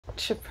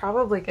should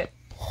probably get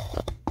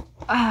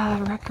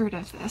a record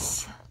of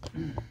this.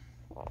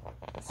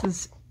 This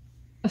is,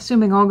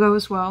 assuming all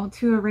goes well,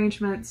 2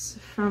 arrangements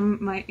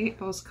from my 8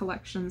 Balls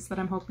collections that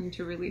I'm hoping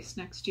to release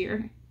next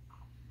year.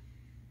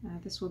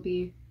 This will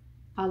be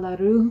A la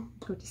Rue,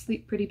 Go to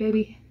Sleep Pretty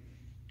Baby,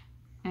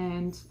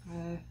 and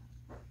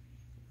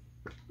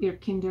Ihr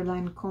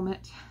Kinderlein,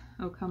 kommet,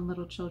 O Come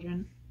Little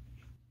Children.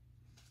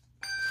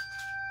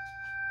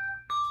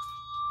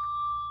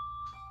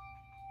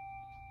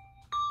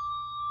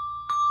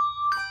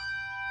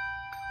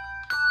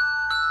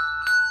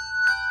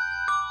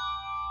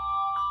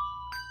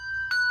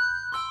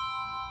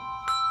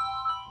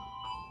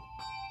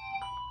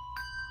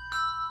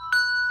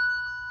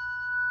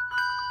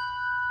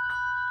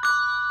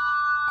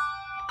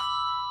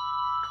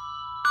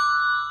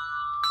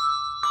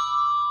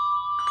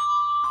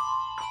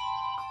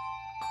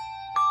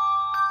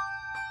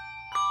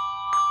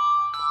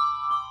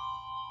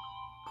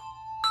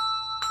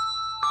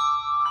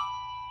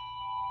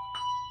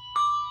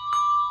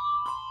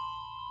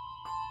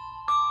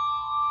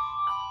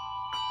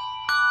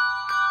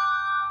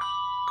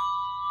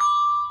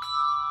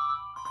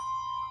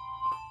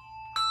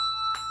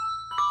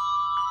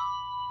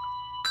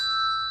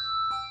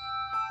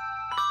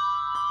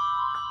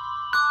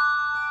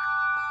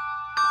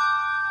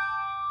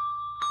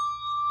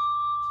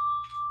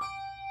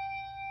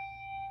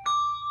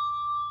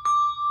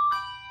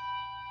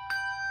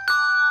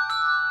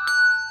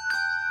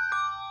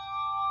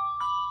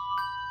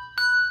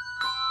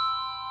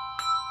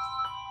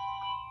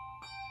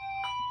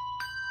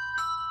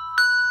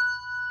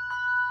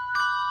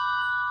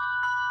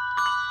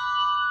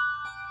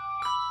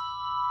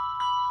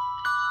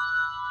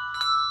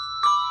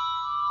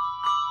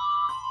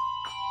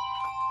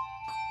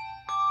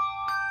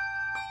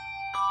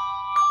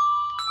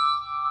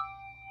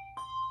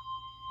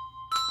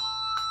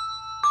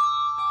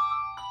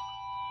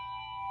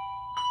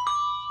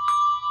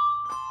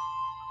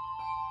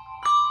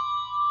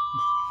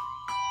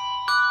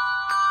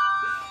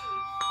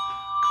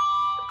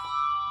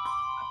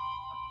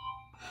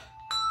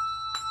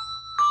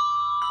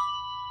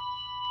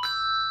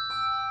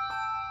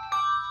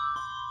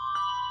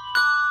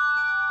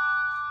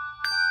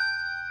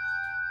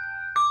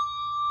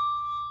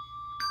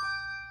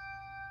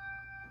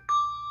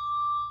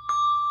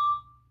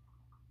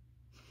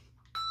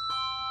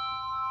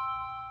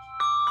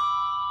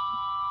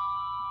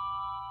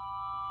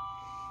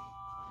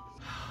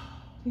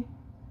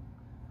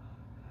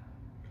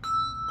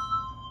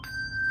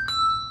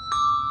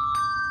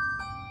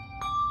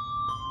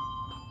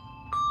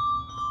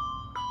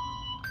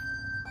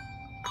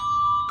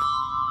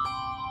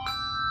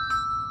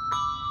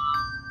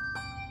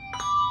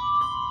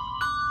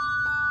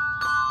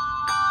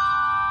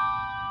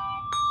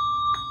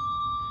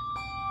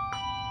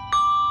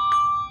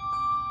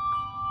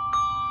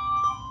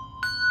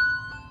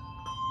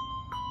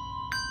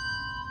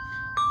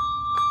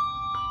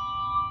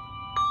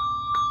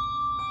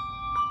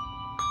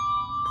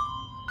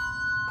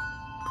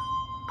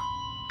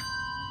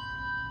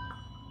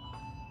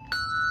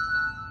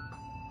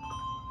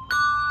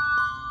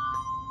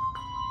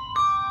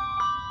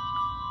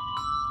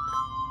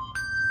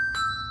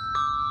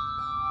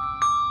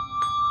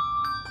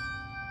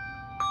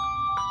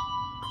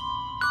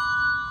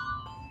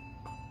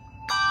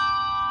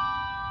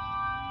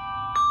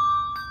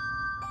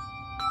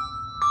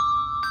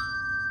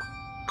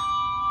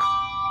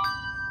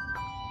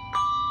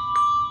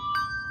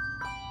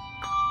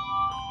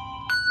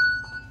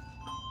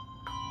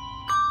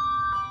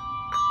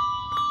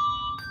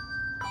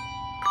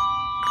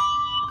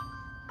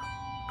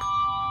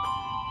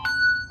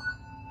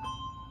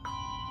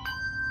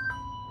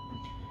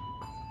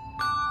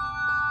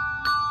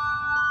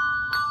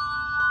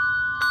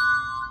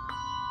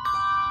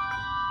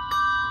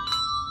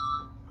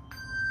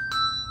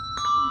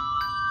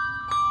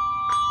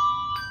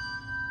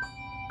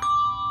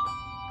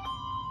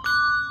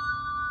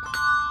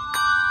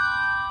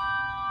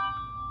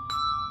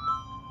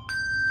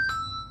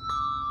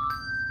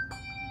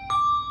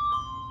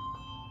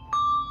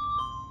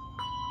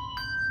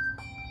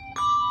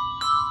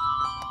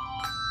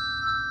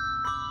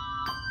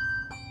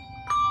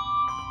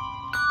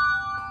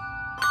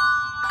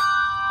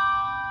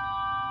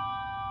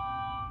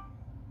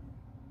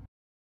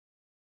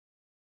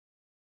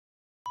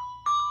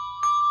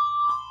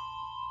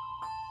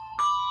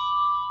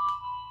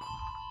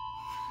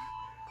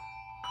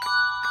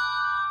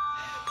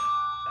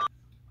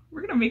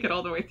 Make it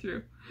all the way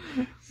through.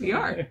 We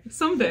are.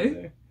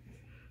 Someday.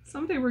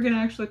 Someday we're gonna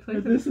actually play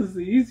this. This is the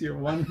easier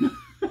one.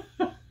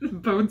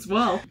 Bodes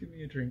well. Give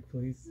me a drink,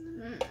 please.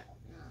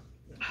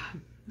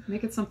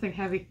 Make it something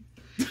heavy.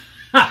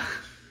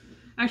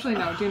 Actually,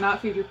 no. Do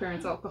not feed your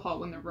parents alcohol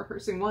when they're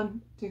rehearsing.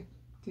 1, 2,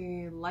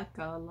 3, like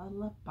a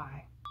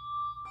lullaby.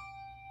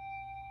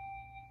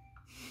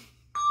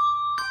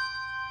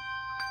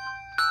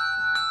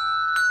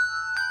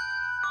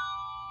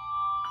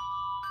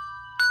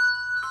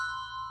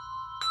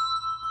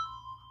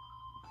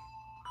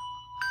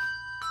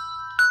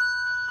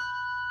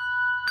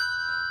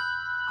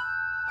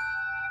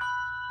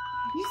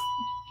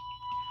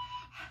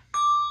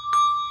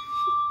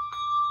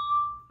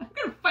 I'm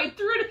gonna fight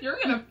through it if you're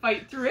gonna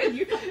fight through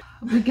it.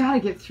 We gotta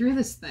get through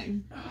this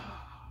thing.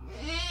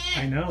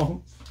 I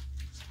know.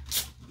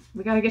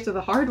 We gotta get to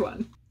the hard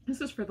one.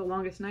 This is for the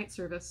longest night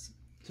service.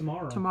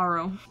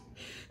 Tomorrow.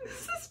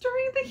 This is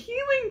during the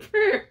healing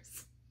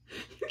prayers.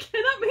 You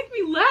cannot make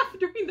me laugh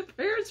during the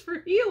prayers for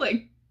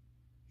healing.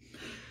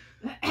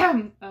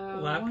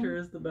 Laughter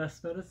is the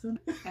best medicine.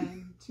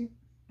 And 2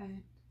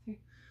 and 3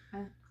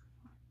 and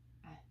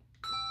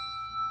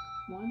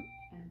 1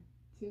 and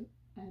 2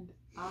 and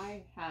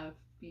I have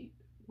beat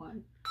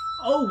 1.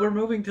 Oh, we're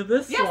moving to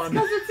this yes, one.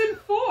 Yes, because it's in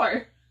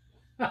 4.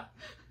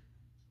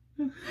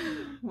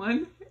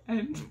 1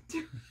 and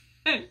 2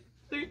 and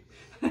 3.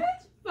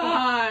 That's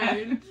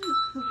fine.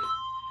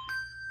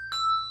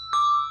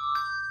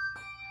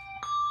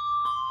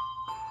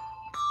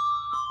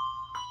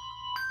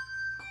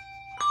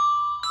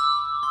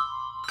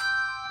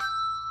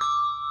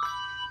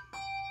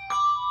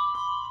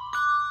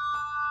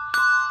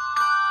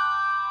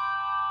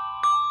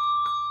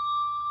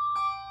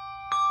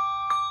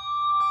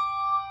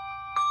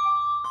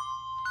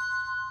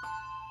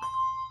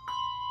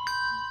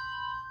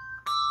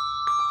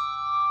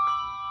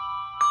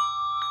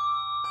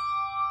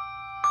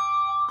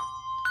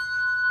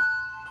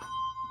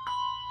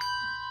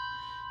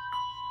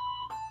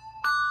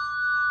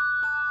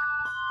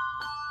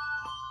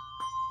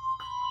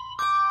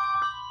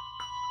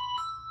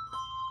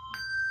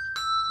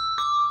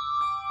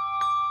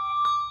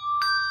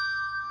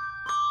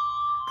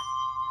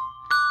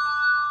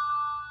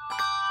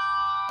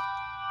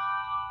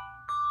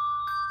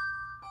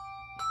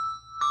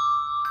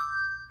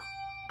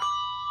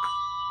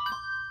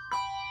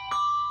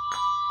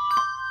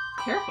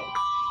 Careful.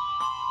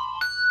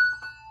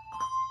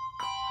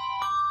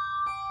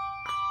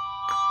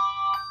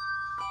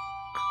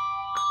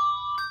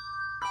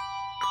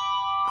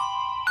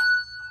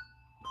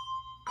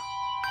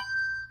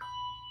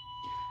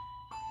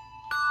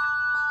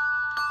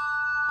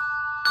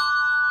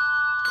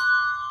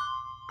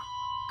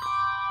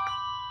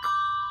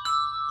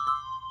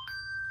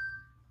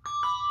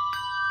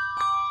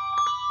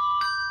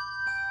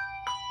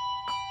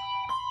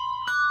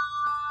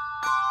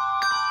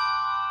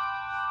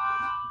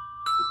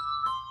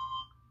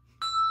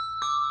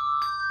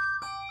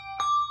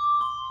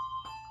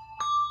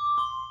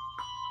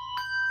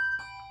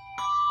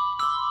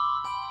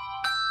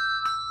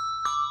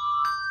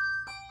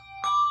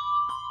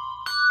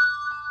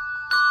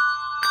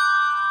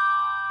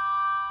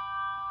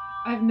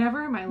 I've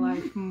never in my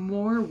life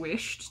more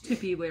wished to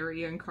be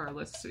Larry and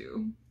Carla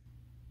Sue.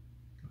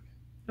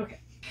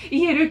 Okay.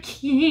 Ihr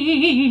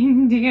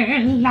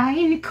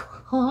Kinderlein,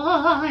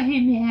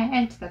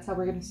 kommet. That's how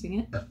we're going to sing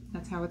it.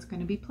 That's how it's going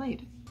to be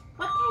played.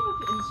 What type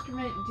of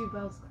instrument do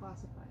bells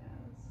classify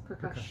as?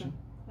 Percussion.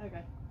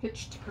 Okay.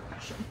 Pitched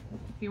percussion.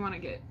 If you want to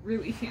get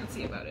really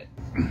fancy about it.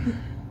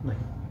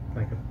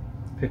 like a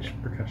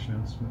pitched percussion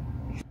instrument.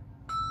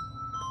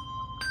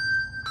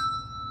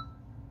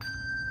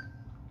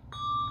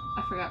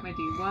 I forgot my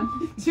D.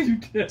 1, 2,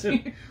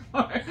 3,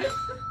 4.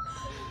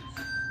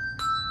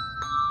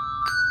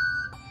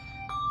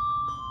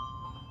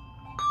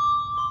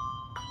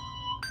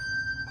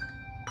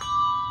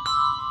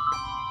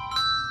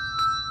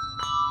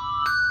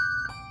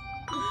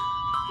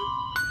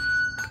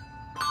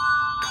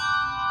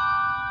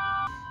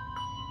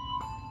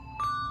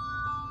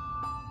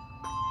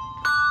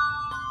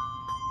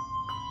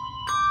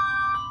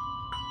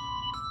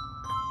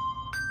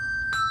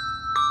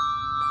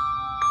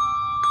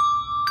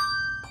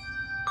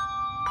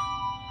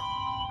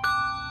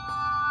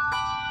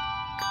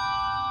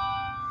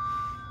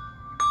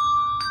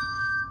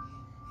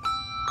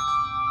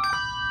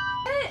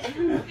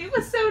 It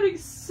was sounding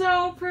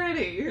so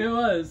pretty. It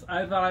was.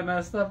 I thought I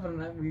messed up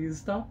and you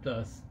stopped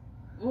us.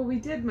 Well, we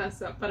did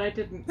mess up, but I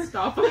didn't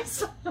stop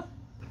us. I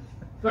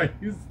thought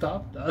you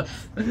stopped us.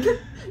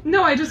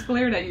 No, I just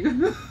glared at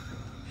you.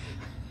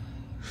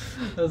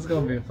 That's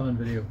gonna be a fun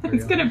video for you.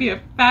 It's gonna be a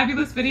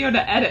fabulous video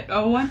to edit.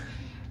 Oh, 1,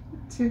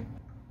 2.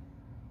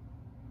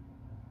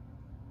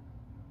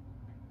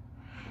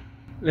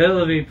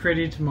 It'll be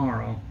pretty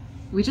tomorrow.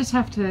 We just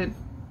have to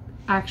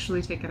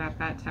actually take it at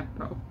that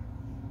tempo.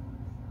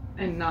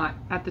 And not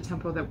at the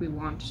tempo that we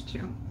want to.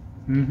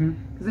 Mm-hmm.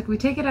 Because if we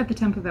take it at the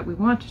tempo that we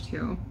want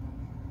to...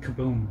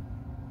 Kaboom.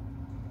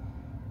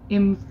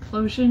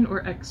 Implosion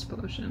or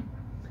explosion?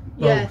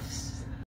 Yes.